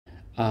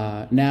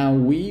Now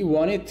we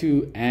wanted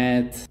to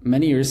add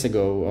many years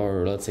ago,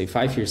 or let's say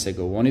 5 years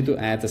ago, wanted to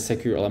add a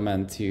secure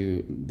element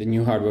to the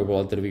new hardware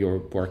wallet that we were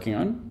working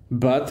on.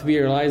 But we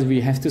realized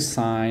we have to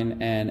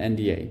sign an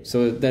NDA.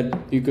 So that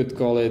you could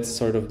call it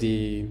sort of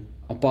the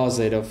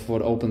opposite of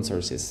what open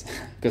source is.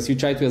 Because you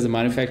try to, as a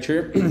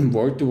manufacturer,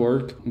 work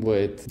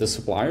with the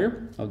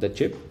supplier of that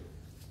chip.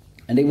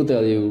 And they will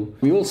tell you,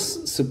 we will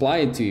supply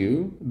it to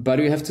you, but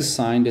you have to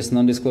sign this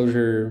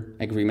non-disclosure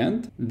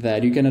agreement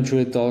that you cannot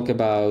really talk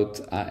about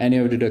any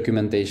of the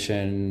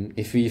documentation.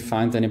 If we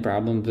find any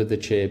problems with the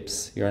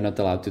chips, you're not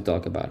allowed to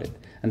talk about it.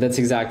 And that's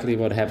exactly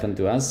what happened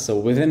to us. So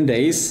within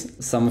days,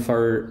 some of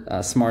our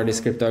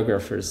smartest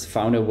cryptographers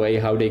found a way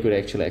how they could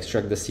actually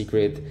extract the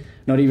secret,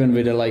 not even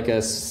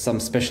with some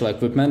special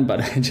equipment,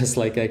 but just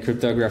like a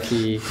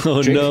cryptography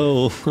trick.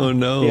 No. Oh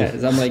no. Yeah,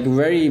 some like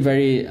very,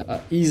 very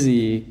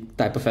easy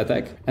type of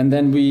attack. And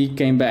then we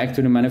came back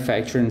to the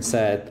manufacturer and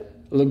said,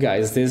 look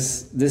guys,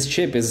 this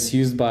chip is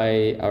used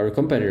by our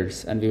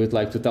competitors and we would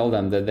like to tell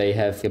them that they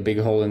have a big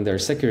hole in their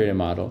security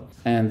model.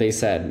 And they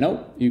said,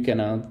 no, you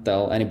cannot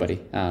tell anybody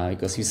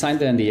because you signed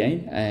the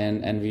NDA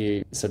and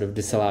we sort of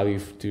disallow you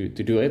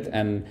to do it.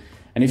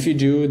 And if you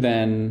do,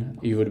 then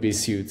you would be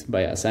sued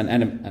by us.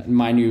 And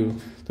mind you,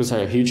 those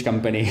are huge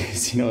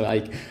companies,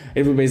 like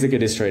it would basically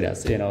destroy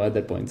us, at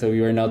that point. So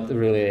we were not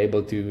really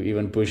able to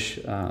even push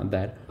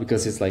that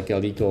because it's like a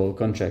legal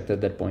contract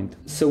at that point.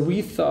 So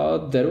we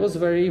thought that was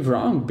very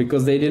wrong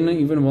because they didn't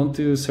even want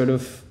to sort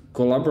of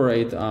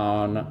collaborate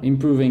on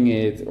improving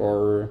it,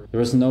 or there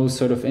was no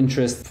sort of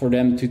interest for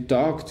them to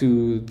talk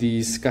to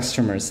these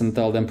customers and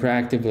tell them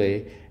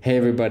proactively, hey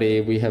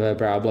everybody, we have a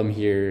problem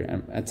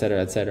here,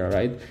 etc.,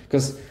 right?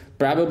 Because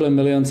probably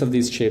millions of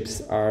these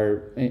chips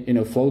are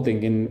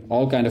floating in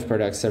all kind of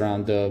products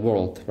around the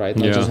world, right?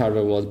 Not just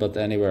hardware wallets, but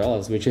anywhere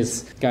else, which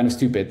is kind of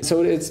stupid.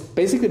 So it's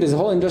basically this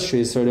whole industry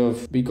is sort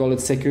of, we call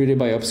it security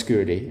by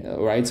obscurity,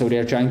 right? So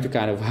they're trying to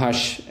kind of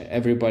hush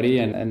everybody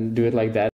and do it like that.